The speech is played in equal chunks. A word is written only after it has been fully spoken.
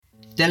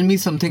Tell me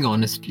something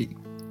honestly.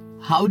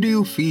 How do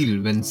you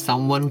feel when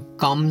someone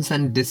comes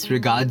and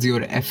disregards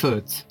your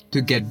efforts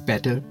to get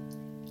better?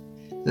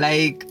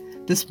 Like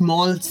the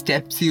small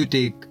steps you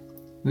take,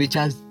 which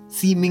are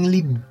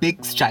seemingly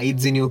big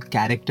strides in your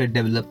character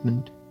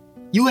development.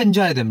 You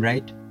enjoy them,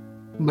 right?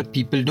 But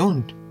people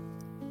don't.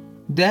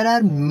 There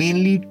are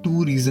mainly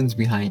two reasons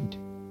behind.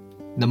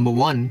 Number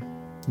one,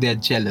 they are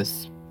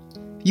jealous.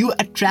 You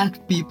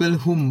attract people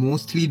who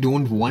mostly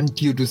don't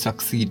want you to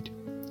succeed.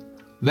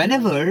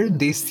 Whenever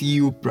they see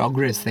you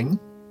progressing,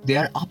 they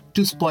are up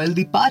to spoil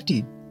the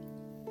party.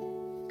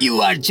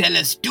 You are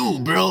jealous too,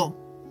 bro.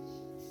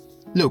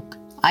 Look,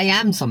 I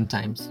am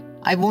sometimes.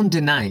 I won't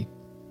deny.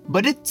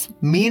 But it's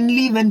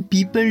mainly when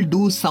people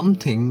do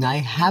something I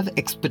have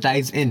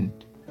expertise in,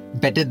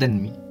 better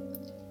than me.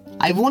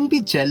 I won't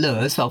be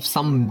jealous of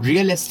some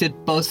real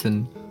estate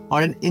person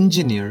or an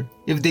engineer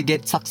if they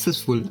get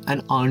successful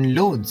and earn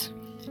loads.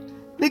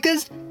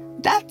 Because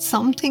that's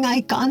something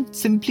I can't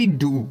simply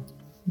do.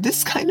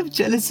 This kind of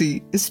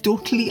jealousy is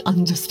totally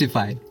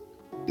unjustified.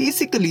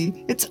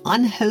 Basically, it's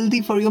unhealthy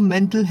for your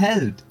mental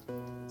health.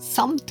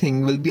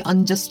 Something will be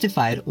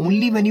unjustified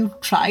only when you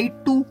try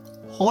to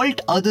halt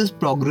others'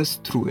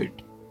 progress through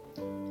it.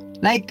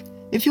 Like,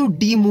 if you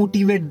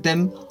demotivate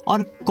them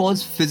or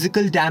cause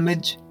physical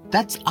damage,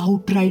 that's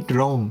outright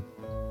wrong.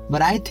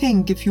 But I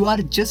think if you are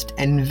just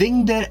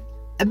envying their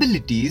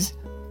abilities,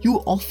 you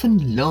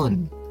often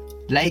learn.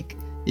 Like,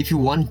 if you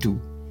want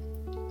to.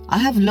 I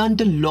have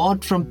learned a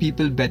lot from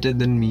people better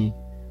than me,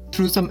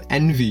 through some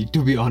envy,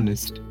 to be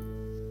honest.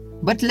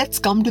 But let's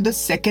come to the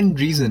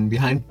second reason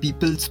behind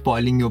people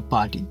spoiling your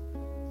party.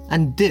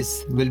 And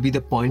this will be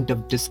the point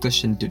of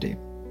discussion today.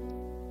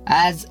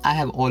 As I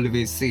have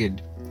always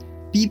said,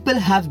 people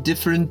have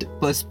different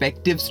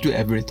perspectives to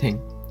everything.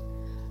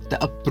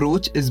 The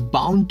approach is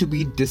bound to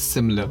be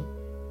dissimilar.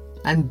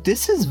 And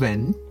this is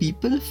when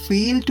people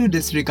fail to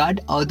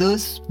disregard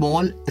others'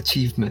 small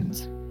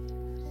achievements.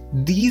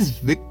 These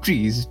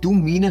victories do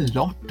mean a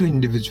lot to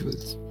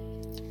individuals.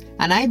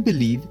 And I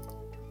believe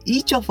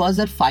each of us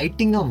are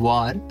fighting a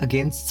war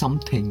against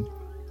something.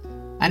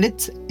 And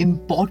it's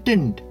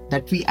important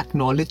that we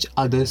acknowledge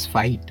others'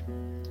 fight,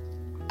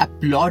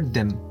 applaud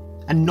them,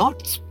 and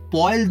not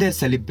spoil their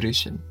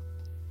celebration.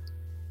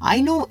 I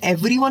know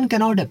everyone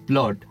cannot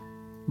applaud,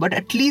 but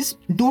at least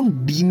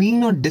don't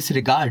demean or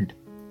disregard.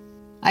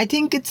 I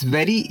think it's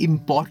very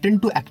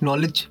important to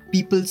acknowledge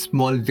people's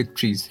small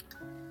victories.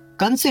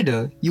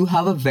 Consider you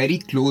have a very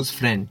close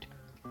friend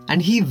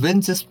and he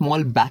wins a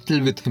small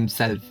battle with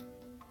himself.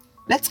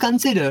 Let's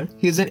consider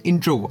he's an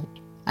introvert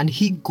and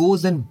he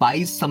goes and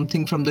buys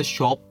something from the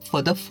shop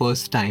for the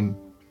first time.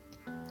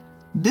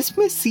 This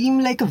may seem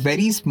like a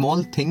very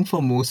small thing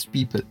for most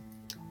people,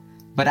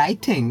 but I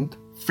think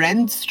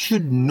friends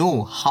should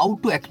know how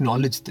to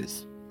acknowledge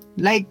this.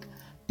 Like,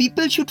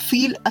 people should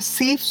feel a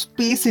safe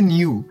space in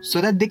you so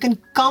that they can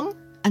come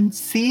and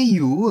say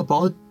you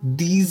about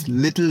these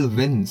little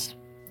wins.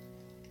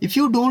 If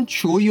you don't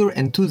show your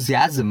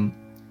enthusiasm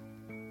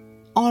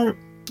or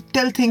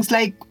tell things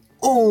like,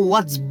 "Oh,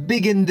 what's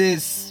big in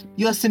this?"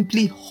 you are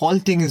simply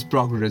halting his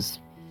progress.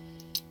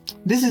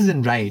 This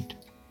isn't right.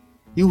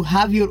 You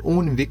have your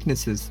own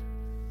weaknesses.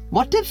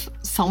 What if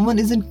someone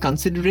isn't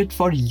considerate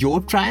for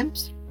your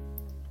triumphs?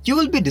 You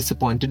will be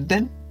disappointed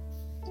then.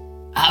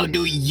 How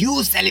do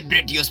you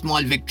celebrate your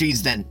small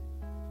victories then?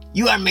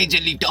 You are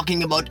majorly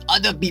talking about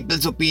other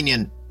people's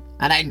opinion,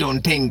 and I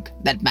don't think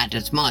that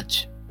matters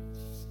much.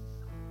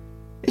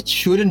 It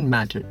shouldn't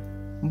matter,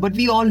 but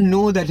we all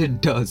know that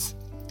it does.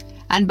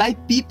 And by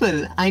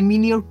people, I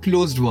mean your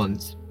closed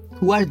ones,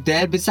 who are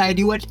there beside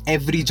you at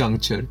every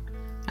juncture,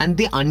 and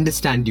they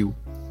understand you,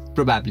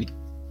 probably.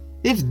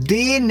 If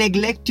they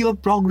neglect your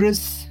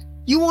progress,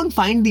 you won't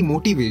find the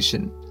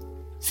motivation.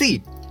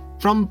 See,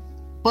 from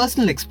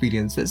personal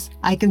experiences,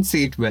 I can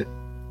say it well.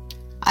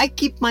 I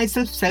keep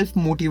myself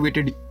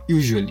self-motivated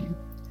usually.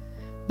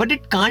 But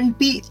it can't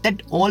be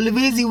that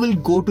always you will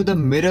go to the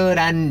mirror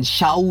and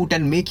shout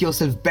and make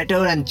yourself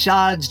better and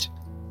charged.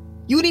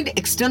 You need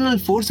external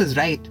forces,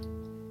 right?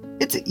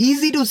 It's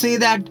easy to say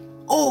that,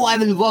 "Oh, I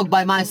will work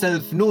by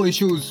myself, no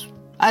issues.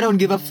 I don't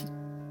give a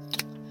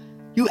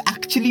You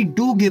actually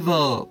do give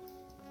a...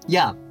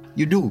 Yeah,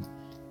 you do.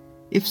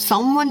 If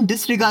someone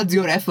disregards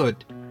your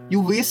effort, you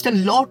waste a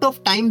lot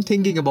of time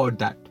thinking about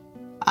that.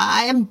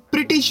 I am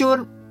pretty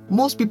sure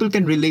most people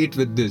can relate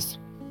with this.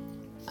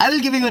 I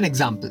will give you an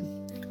example.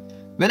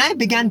 When I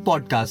began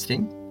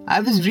podcasting, I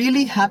was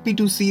really happy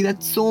to see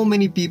that so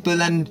many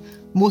people and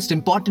most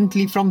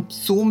importantly from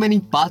so many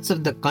parts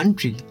of the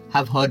country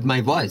have heard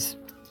my voice.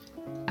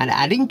 And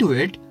adding to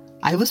it,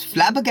 I was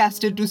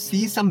flabbergasted to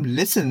see some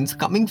listens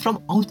coming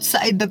from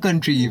outside the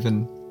country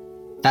even.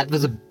 That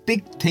was a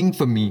big thing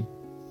for me.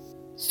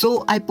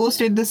 So I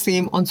posted the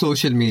same on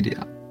social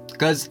media.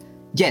 Because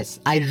yes,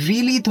 I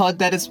really thought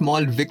that a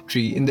small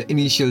victory in the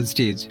initial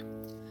stage.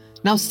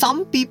 Now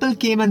some people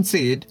came and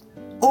said,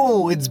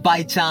 "Oh, it's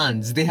by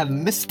chance, they have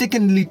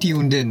mistakenly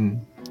tuned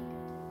in."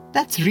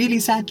 That's really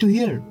sad to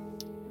hear.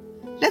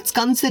 Let's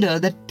consider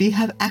that they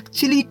have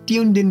actually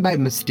tuned in by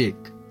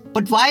mistake.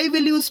 But why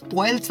will you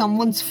spoil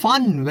someone's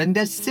fun when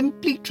they're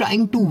simply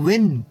trying to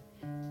win?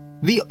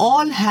 We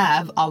all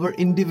have our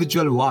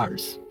individual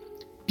wars.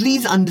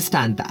 Please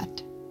understand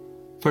that.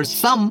 For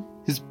some,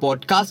 his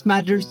podcast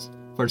matters.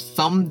 For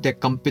some, their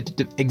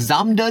competitive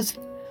exam does.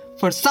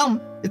 For some,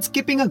 it's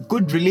keeping a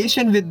good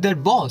relation with their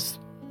boss.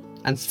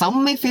 And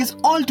some may face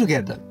all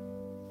together.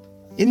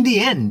 In the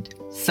end,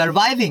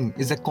 surviving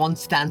is a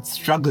constant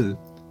struggle.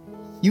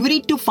 You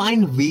need to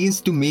find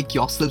ways to make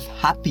yourself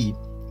happy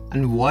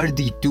and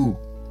worthy too.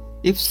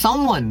 If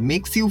someone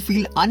makes you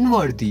feel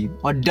unworthy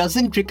or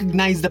doesn't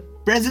recognize the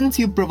presence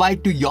you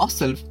provide to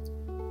yourself,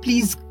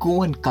 please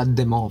go and cut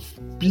them off.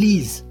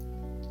 Please.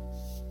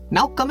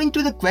 Now coming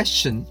to the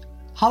question,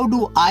 how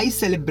do I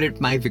celebrate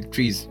my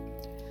victories?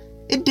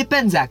 It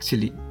depends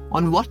actually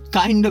on what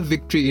kind of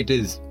victory it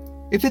is.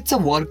 If it's a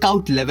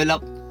workout level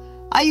up,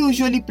 I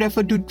usually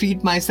prefer to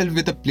treat myself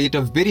with a plate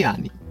of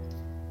biryani.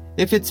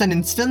 If it's an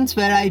instance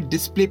where I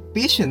display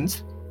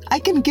patience, I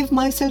can give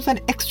myself an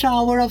extra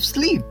hour of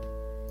sleep.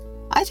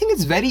 I think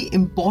it's very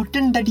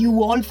important that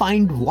you all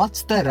find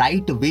what's the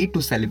right way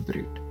to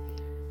celebrate.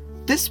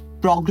 This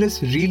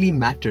progress really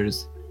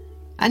matters.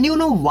 And you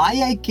know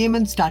why I came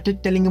and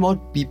started telling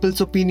about people's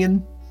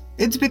opinion?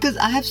 It's because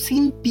I have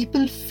seen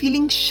people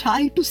feeling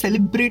shy to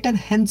celebrate and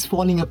hence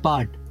falling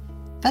apart.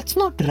 That's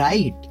not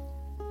right.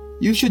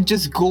 You should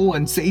just go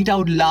and say it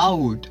out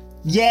loud.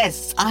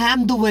 Yes, I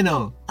am the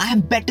winner. I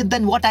am better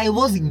than what I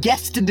was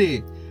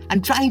yesterday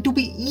and trying to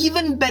be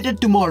even better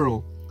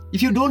tomorrow.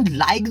 If you don't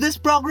like this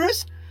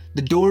progress,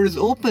 the door is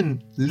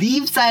open.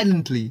 Leave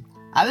silently.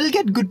 I will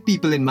get good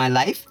people in my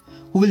life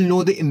who will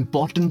know the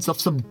importance of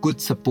some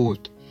good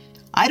support.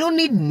 I don't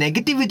need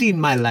negativity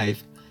in my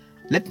life.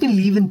 Let me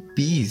live in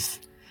peace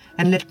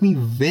and let me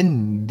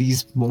win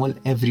these small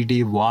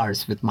everyday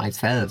wars with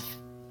myself.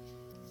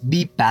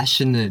 Be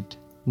passionate,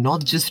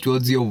 not just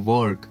towards your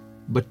work,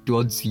 but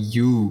towards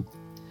you.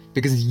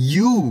 Because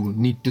you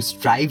need to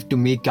strive to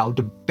make out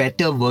a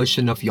better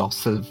version of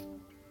yourself.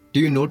 Do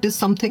you notice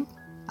something?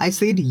 I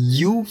said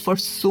you for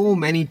so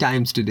many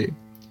times today.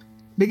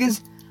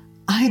 Because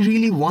I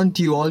really want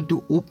you all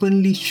to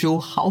openly show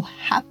how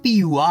happy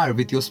you are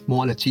with your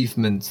small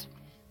achievements.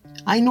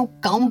 I know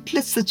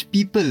countless such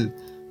people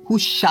who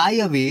shy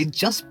away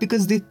just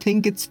because they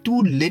think it's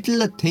too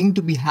little a thing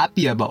to be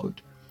happy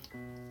about.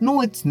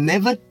 No, it's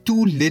never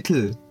too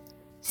little.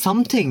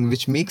 Something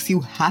which makes you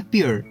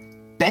happier,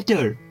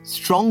 better,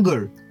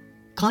 stronger,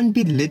 can't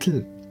be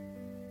little.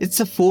 It's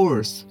a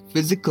force,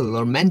 physical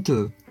or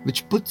mental,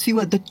 which puts you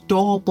at the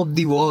top of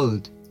the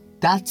world.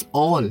 That's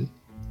all.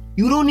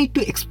 You don't need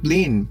to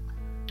explain.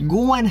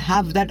 Go and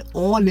have that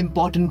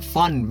all-important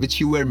fun which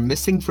you were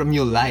missing from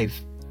your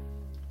life.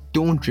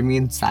 Don't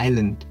remain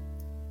silent.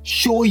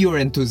 Show your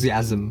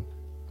enthusiasm.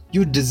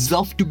 You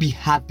deserve to be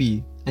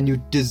happy and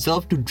you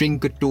deserve to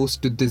drink a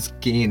toast to this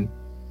gain.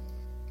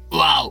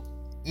 Wow,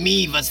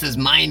 me versus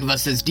mind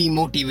versus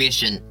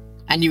demotivation.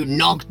 And you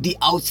knocked the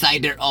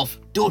outsider off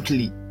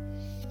totally.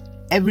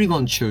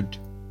 Everyone should.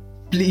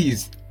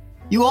 Please,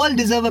 you all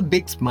deserve a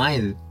big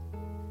smile.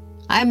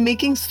 I am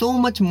making so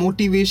much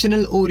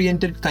motivational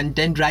oriented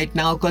content right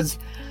now because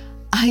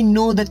I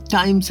know that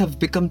times have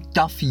become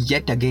tough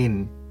yet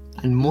again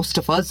and most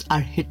of us are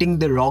hitting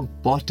the rock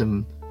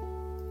bottom.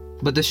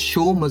 But the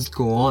show must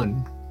go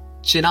on.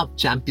 Chin up,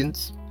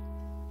 champions.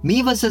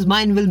 Me versus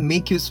Mine will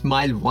make you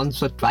smile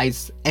once or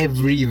twice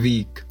every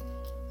week.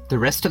 The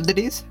rest of the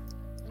days,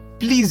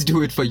 please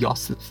do it for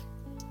yourself.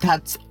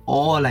 That's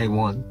all I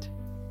want.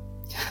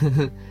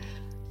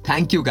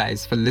 Thank you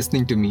guys for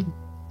listening to me.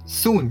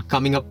 Soon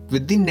coming up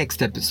with the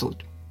next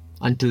episode.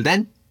 Until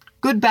then,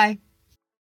 goodbye.